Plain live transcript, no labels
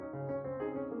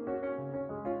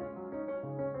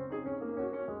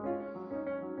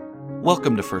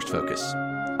Welcome to First Focus,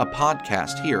 a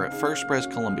podcast here at First Pres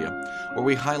Columbia, where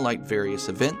we highlight various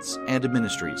events and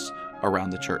ministries around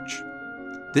the church.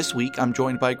 This week, I'm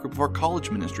joined by a group of our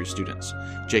college ministry students,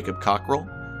 Jacob Cockrell,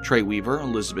 Trey Weaver,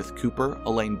 Elizabeth Cooper,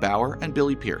 Elaine Bauer, and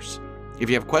Billy Pierce.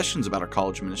 If you have questions about our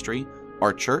college ministry,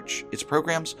 our church, its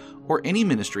programs, or any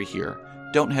ministry here,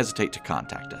 don't hesitate to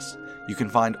contact us. You can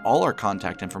find all our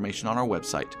contact information on our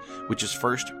website, which is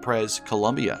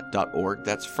firstprescolumbia.org.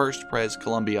 That's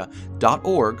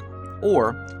firstprescolumbia.org,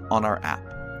 or on our app.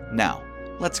 Now,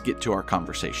 let's get to our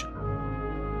conversation.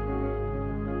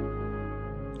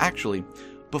 Actually,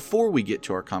 before we get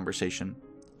to our conversation,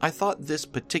 I thought this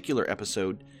particular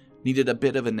episode needed a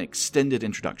bit of an extended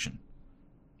introduction.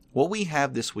 What we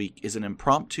have this week is an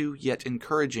impromptu yet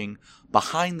encouraging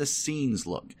behind-the-scenes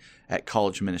look at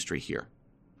college ministry here.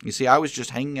 You see, I was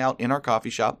just hanging out in our coffee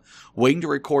shop, waiting to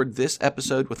record this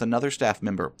episode with another staff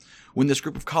member, when this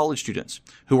group of college students,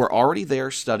 who were already there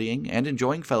studying and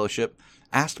enjoying fellowship,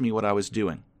 asked me what I was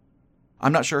doing.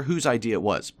 I'm not sure whose idea it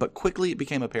was, but quickly it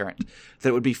became apparent that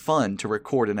it would be fun to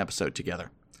record an episode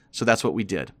together. So that's what we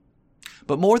did.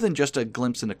 But more than just a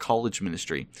glimpse into college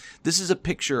ministry, this is a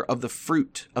picture of the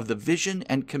fruit of the vision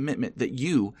and commitment that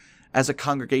you, as a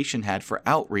congregation, had for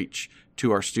outreach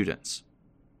to our students.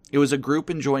 It was a group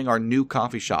enjoying our new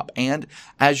coffee shop and,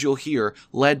 as you'll hear,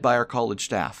 led by our college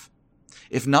staff.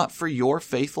 If not for your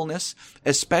faithfulness,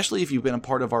 especially if you've been a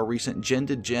part of our recent Gen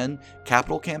to Gen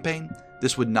capital campaign,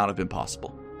 this would not have been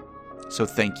possible. So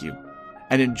thank you,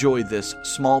 and enjoy this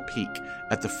small peek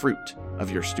at the fruit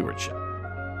of your stewardship.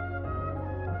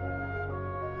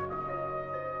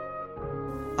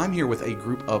 I'm here with a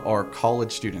group of our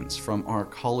college students from our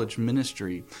college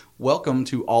ministry. Welcome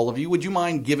to all of you. Would you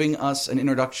mind giving us an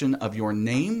introduction of your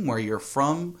name, where you're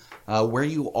from, where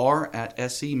you are at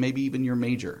SC, maybe even your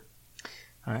major?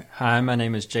 All right. Hi, my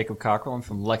name is Jacob Cockrell. I'm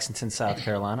from Lexington, South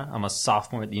Carolina. I'm a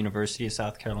sophomore at the University of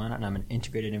South Carolina, and I'm an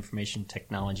integrated information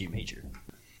technology major.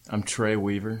 I'm Trey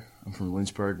Weaver. I'm from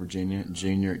Lynchburg, Virginia,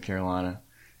 junior at Carolina,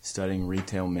 studying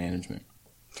retail management.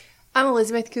 I'm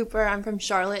Elizabeth Cooper. I'm from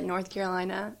Charlotte, North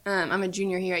Carolina. I'm a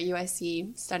junior here at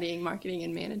USC studying marketing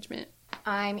and management.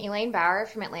 I'm Elaine Bauer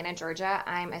from Atlanta, Georgia.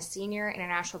 I'm a senior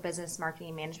international business marketing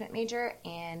and management major,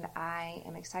 and I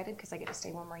am excited because I get to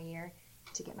stay one more year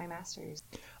to get my master's.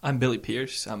 I'm Billy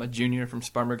Pierce. I'm a junior from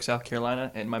Spartanburg, South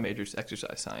Carolina, and my major is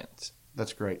exercise science.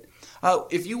 That's great.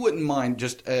 If you wouldn't mind,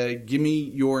 just give me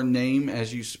your name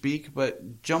as you speak,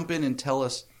 but jump in and tell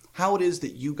us how it is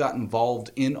that you got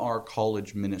involved in our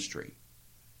college ministry.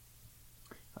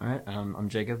 All right, I'm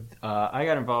Jacob. I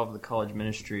got involved with the college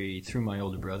ministry through my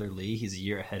older brother, Lee. He's a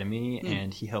year ahead of me,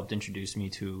 and he helped introduce me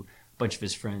to a bunch of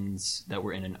his friends that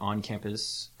were in an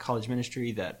on-campus college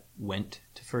ministry that went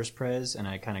to First Pres, and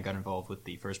I kind of got involved with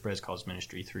the First Pres college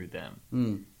ministry through them.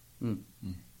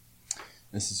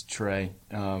 This is Trey.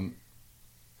 I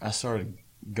started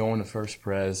going to First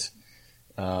Pres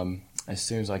as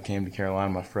soon as I came to Carolina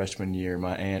my freshman year.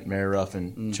 My aunt, Mary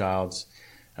Ruffin Childs,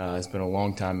 has been a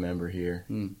long-time member here,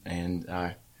 and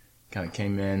I kind of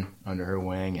came in under her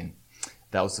wing, and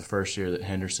that was the first year that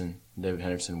David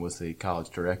Henderson was the college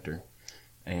director,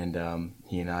 and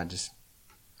he and I just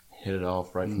hit it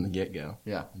off right from the get-go.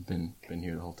 Yeah. Been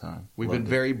here the whole time. We've been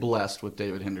very blessed with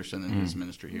David Henderson and his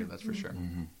ministry here, that's for sure.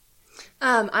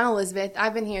 I'm Elizabeth.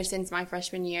 I've been here since my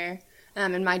freshman year,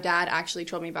 and my dad actually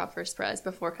told me about First Pres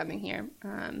before coming here.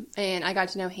 And I got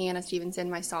to know Hannah Stevenson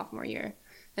my sophomore year,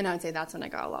 and I would say that's when I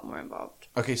got a lot more involved.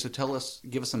 Okay, so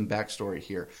give us some backstory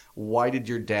here. Why did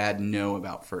your dad know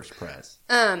about First Pres?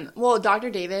 Well, Dr.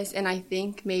 Davis and I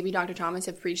think maybe Dr. Thomas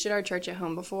have preached at our church at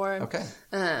home before. Okay.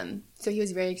 So he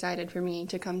was very excited for me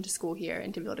to come to school here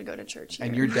and to be able to go to church here.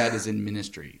 And your dad is in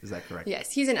ministry, is that correct?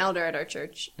 Yes, he's an elder at our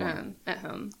church at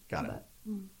home. Got it.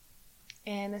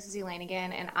 And this is Elaine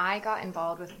again, and I got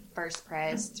involved with First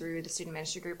Pres through the student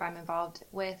ministry group I'm involved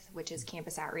with, which is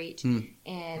Campus Outreach.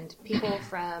 And people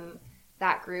from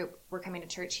that group were coming to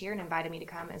church here and invited me to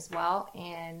come as well,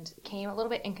 and came a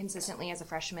little bit inconsistently as a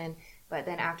freshman, but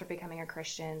then after becoming a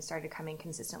Christian, started coming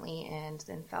consistently and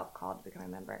then felt called to become a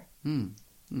member.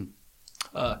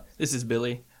 This is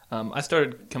Billy. I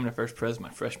started coming to First Pres my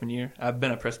freshman year. I've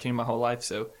been a Presbyterian my whole life,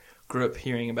 so grew up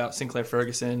hearing about Sinclair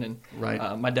Ferguson, and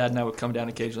my dad and I would come down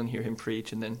occasionally and hear him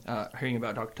preach, and then hearing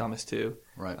about Dr. Thomas too.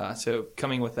 Right. So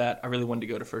coming with that, I really wanted to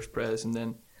go to First Pres, and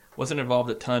then wasn't involved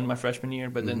a ton my freshman year,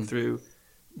 but then through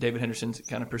David Henderson's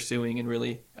kind of pursuing and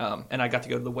really, and I got to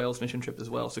go to the Wales mission trip as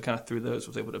well, so kind of through those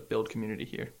was able to build community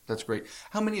here. That's great.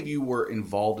 How many of you were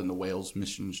involved in the Wales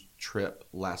mission trip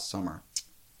last summer?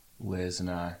 Liz and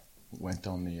I went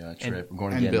on the trip. We're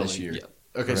going and again Billy. this year. Yeah.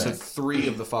 Okay, so Correct. 3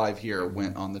 of the 5 here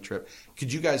went on the trip.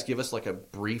 Could you guys give us like a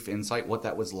brief insight what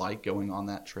that was like going on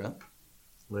that trip?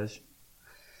 Liz?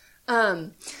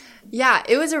 Yeah,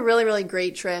 it was a really, really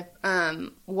great trip.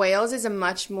 Wales is a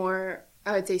much more,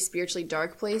 I would say, spiritually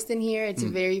dark place than here. It's a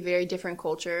very, very different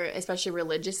culture, especially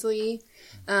religiously.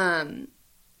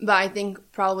 But I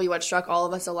think probably what struck all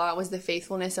of us a lot was the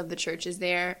faithfulness of the churches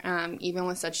there, even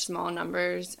with such small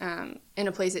numbers, in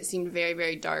a place that seemed very,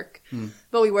 very dark.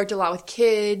 But we worked a lot with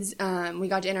kids. We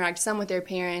got to interact some with their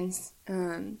parents.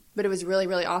 But it was really,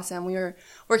 really awesome. We were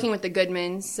working with the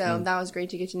Goodmans, so that was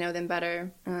great to get to know them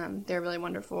better. They're really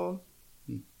wonderful.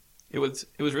 It was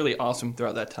really awesome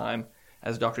throughout that time,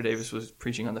 as Dr. Davis was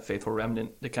preaching on the faithful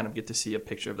remnant, to kind of get to see a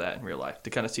picture of that in real life, to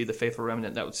kind of see the faithful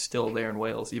remnant that was still there in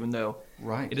Wales, even though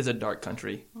Right. it is a dark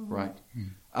country. Right.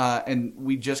 And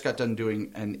we just got done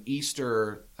doing an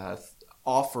Easter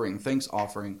thanks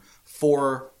offering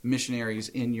for missionaries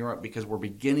in Europe because we're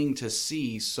beginning to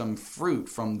see some fruit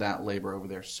from that labor over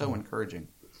there. So encouraging.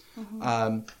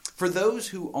 For those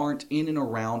who aren't in and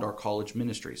around our college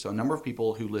ministry, so a number of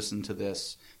people who listen to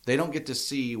this, they don't get to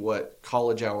see what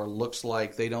College Hour looks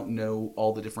like. They don't know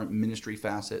all the different ministry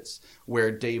facets where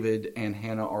David and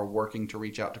Hannah are working to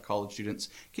reach out to college students.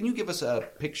 Can you give us a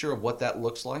picture of what that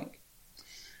looks like?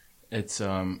 It's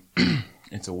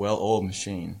it's a well-oiled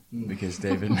machine because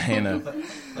David and Hannah,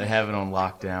 they have it on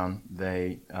lockdown.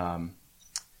 They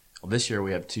this year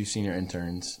we have 2 senior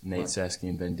interns, Nate Sesky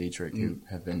and Ben Dietrich, who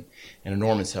have been an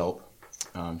enormous help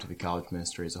to the college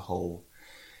ministry as a whole.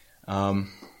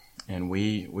 And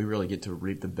we really get to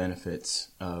reap the benefits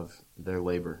of their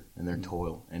labor and their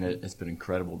toil. And it's been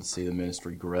incredible to see the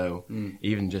ministry grow,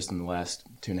 even just in the last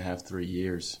 2.5, 3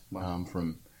 years,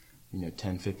 from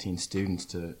 10, 15 students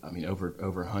to,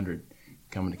 over 100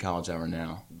 coming to College Hour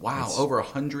now. Wow, over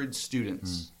 100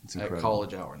 students It's at incredible.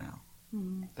 College Hour now.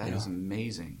 That is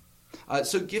amazing.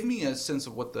 So give me a sense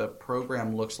of what the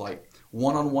program looks like.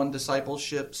 One-on-one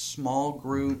discipleship, small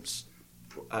groups,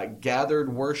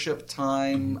 gathered worship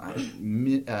time,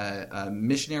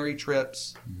 missionary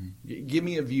trips. Give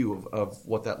me a view of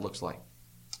what that looks like.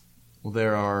 Well,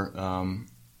 there are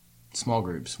small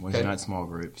groups, Wednesday night small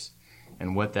groups.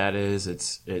 And what that is,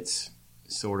 it's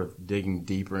sort of digging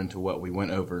deeper into what we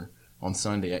went over on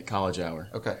Sunday at College Hour.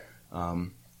 Okay.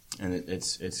 And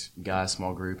it's guys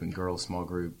small group and girls small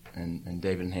group, and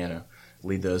David and Hannah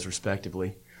lead those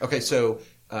respectively. Okay, so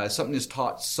something is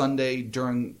taught Sunday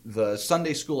during the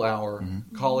Sunday school hour.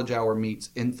 College Hour meets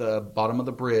in the bottom of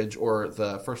the bridge or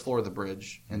the first floor of the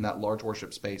bridge in that large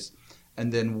worship space.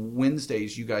 And then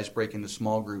Wednesdays, you guys break into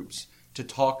small groups to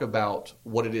talk about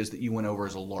what it is that you went over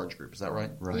as a large group. Is that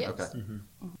right? Right. Yes. Okay.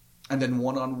 And then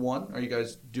one-on-one? Are you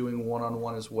guys doing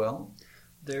one-on-one as well?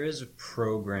 There is a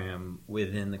program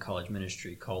within the college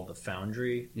ministry called the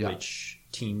Foundry, which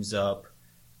teams up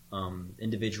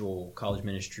individual college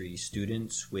ministry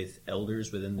students with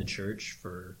elders within the church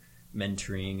for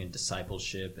mentoring and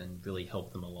discipleship and really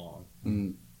help them along.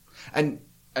 And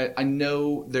I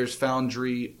know there's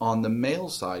Foundry on the male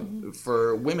side.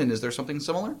 For women, is there something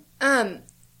similar?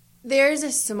 There's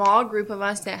a small group of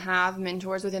us that have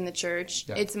mentors within the church.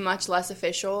 Yeah. It's much less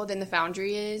official than the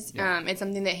Foundry is. Yeah. It's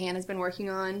something that Hannah's been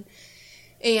working on.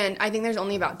 And I think there's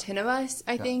only about 10 of us,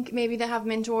 I think, maybe that have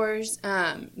mentors.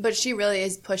 But she really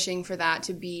is pushing for that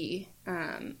to be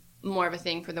more of a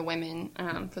thing for the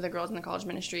women, for the girls in the college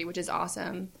ministry, which is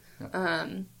awesome. Yeah.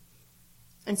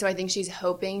 And so I think she's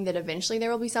hoping that eventually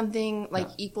there will be something like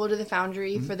equal to the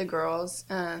Foundry for the girls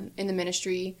in the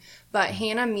ministry. But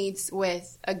Hannah meets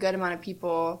with a good amount of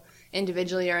people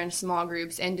individually or in small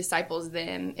groups and disciples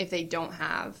them if they don't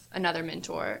have another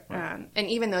mentor. Right. And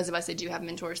even those of us that do have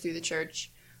mentors through the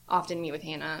church often meet with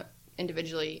Hannah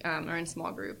individually or in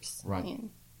small groups. Right. And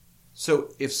So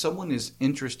if someone is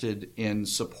interested in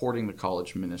supporting the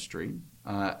college ministry,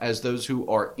 as those who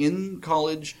are in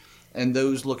college and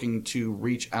those looking to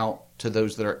reach out to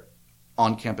those that are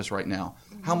on campus right now,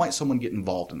 how might someone get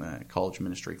involved in the college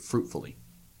ministry fruitfully?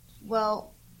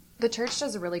 Well, the church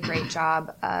does a really great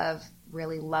job of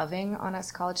really loving on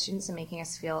us college students and making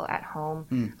us feel at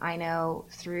home. I know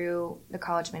through the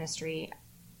college ministry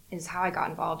is how I got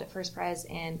involved at First Pres,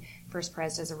 and First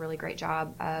Pres does a really great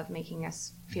job of making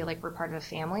us feel like we're part of a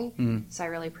family. So I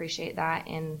really appreciate that.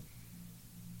 And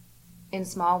in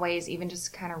small ways, even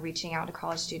just kind of reaching out to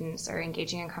college students or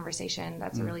engaging in conversation,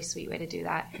 that's a really sweet way to do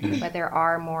that. But there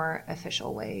are more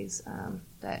official ways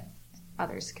that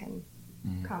others can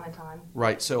comment on.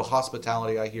 Right. So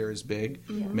hospitality, I hear, is big.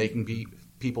 Making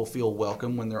people feel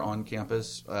welcome when they're on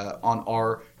campus, on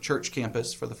our church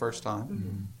campus for the first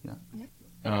time.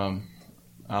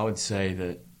 I would say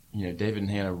that David and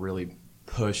Hannah really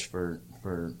push for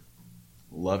for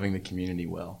loving the community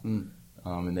well.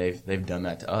 And they've done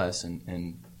that to us,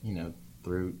 and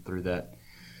through that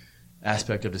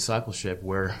aspect of discipleship,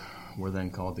 we're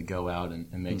then called to go out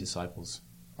and make disciples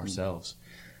ourselves,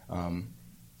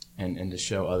 and to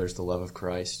show others the love of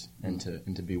Christ, and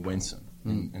to be winsome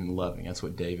and loving. That's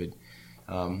what David,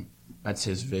 that's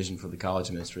his vision for the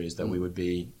college ministry, is that we would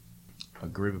be a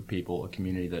group of people, a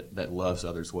community that loves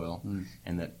others well,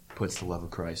 and that puts the love of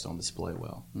Christ on display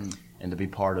well. And to be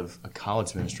part of a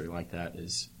college ministry like that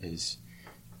is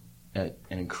an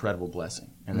incredible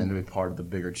blessing. And then to be part of the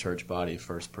bigger church body of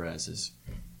First Pres is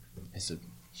a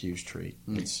huge treat.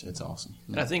 It's awesome.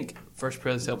 And I think First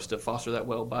Pres helps to foster that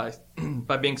well by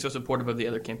being so supportive of the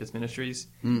other campus ministries.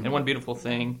 And one beautiful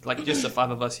thing, like just the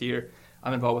 5 of us here,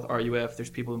 I'm involved with RUF. There's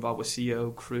people involved with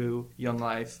CO, Crew, Young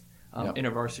Life,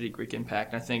 InterVarsity, Greek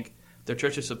Impact. And I think their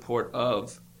church's support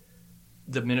of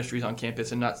the ministries on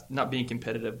campus, and not being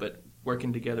competitive, but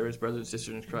working together as brothers and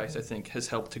sisters in Christ, I think has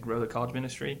helped to grow the college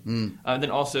ministry. And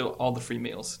then also all the free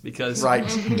meals, because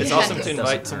it's awesome to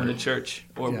invite someone to church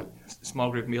or small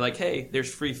group and be like, hey,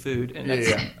 there's free food, and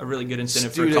that's a really good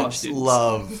incentive for college students.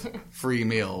 Love free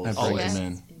meals. That brings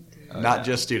them in. Not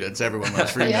just students. Everyone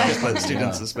loves free meals, but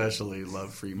students especially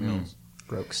love free meals.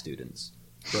 Broke students.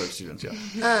 Broke students,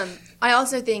 yeah. I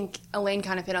also think Elaine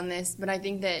kind of hit on this, but I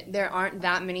think that there aren't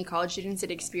that many college students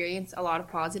that experience a lot of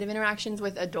positive interactions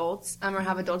with adults, or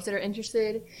have adults that are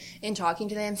interested in talking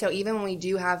to them. So even when we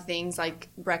do have things like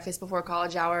breakfast before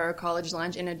college hour or college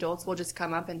lunch, and adults will just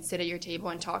come up and sit at your table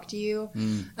and talk to you,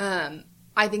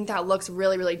 I think that looks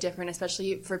really, really different,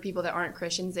 especially for people that aren't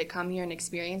Christians that come here and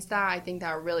experience that. I think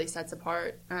that really sets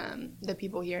apart the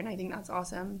people here, and I think that's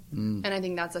awesome. And I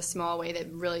think that's a small way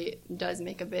that really does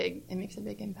makes a big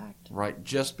impact. Right.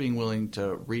 Just being willing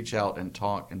to reach out and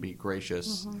talk and be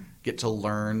gracious, get to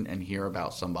learn and hear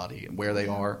about somebody and where they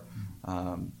are.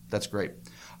 That's great.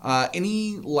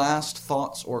 Any last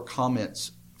thoughts or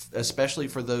comments, especially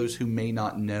for those who may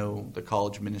not know the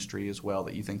college ministry as well,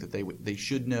 that you think that they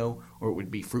should know, or it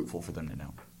would be fruitful for them to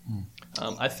know?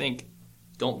 I think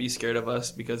don't be scared of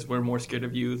us, because we're more scared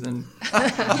of you than you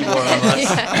are of us.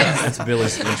 That's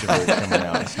Billy's introvert coming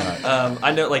out. It's not.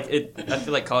 I know, I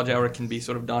feel like college hour can be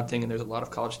sort of daunting, and there's a lot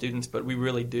of college students, but we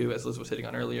really do, as Liz was hitting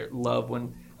on earlier, love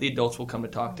when the adults will come to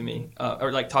talk to me,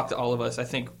 or talk to all of us. I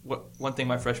think one thing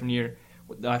my freshman year,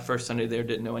 my first Sunday there,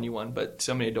 didn't know anyone, but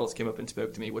so many adults came up and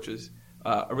spoke to me, which was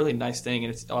a really nice thing,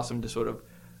 and it's awesome to sort of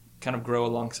kind of grow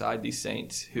alongside these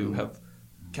saints who have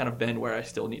kind of been where I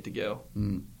still need to go.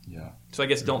 Yeah. So I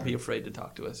guess don't be afraid to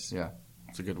talk to us. Yeah,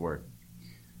 it's a good word.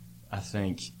 I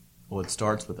think, it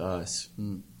starts with us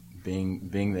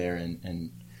being there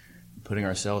and putting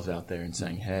ourselves out there and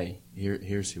saying, hey,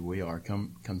 here's who we are.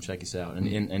 Come check us out.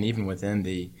 And even within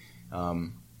the,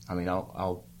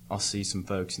 I'll see some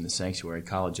folks in the sanctuary,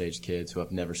 college-age kids who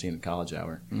have never seen the college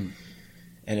hour.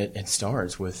 And it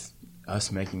starts with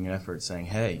us making an effort saying,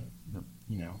 hey,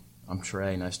 I'm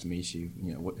Trey, nice to meet you.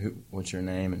 What's your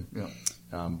name?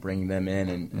 And bringing them in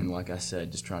and like I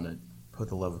said, just trying to put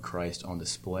the love of Christ on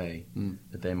display,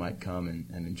 that they might come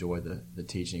and enjoy the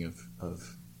teaching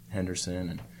of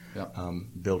Henderson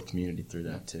and build community through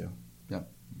that too. Yeah.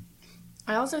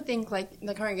 I also think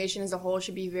the congregation as a whole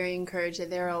should be very encouraged that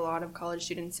there are a lot of college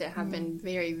students that have been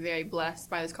very, very blessed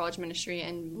by this college ministry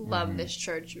and love this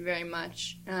church very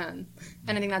much. And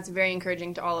I think that's very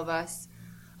encouraging to all of us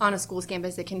on a school's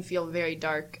campus that can feel very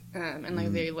dark and like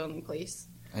a very lonely place.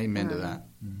 Amen to that.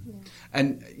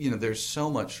 And, there's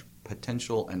so much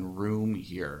potential and room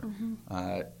here.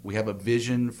 We have a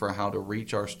vision for how to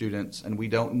reach our students, and we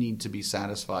don't need to be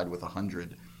satisfied with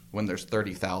 100 when there's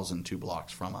 30,000 2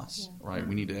 blocks from us, right?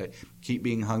 We need to keep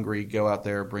being hungry, go out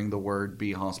there, bring the word,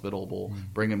 be hospitable,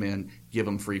 bring them in, give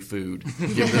them free food,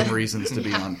 give them reasons to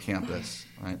be on campus,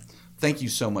 right? Thank you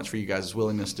so much for you guys'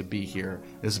 willingness to be here.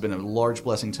 This has been a large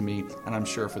blessing to me, and I'm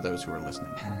sure for those who are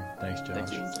listening. Thanks, Josh.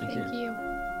 Thank you.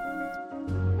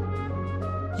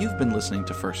 You've been listening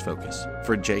to First Focus.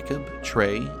 For Jacob,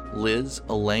 Trey, Liz,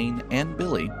 Elaine, and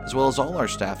Billy, as well as all our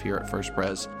staff here at First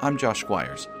Pres, I'm Josh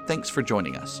Squires. Thanks for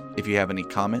joining us. If you have any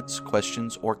comments,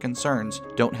 questions, or concerns,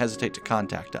 don't hesitate to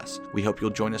contact us. We hope you'll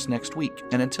join us next week,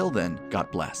 and until then, God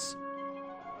bless.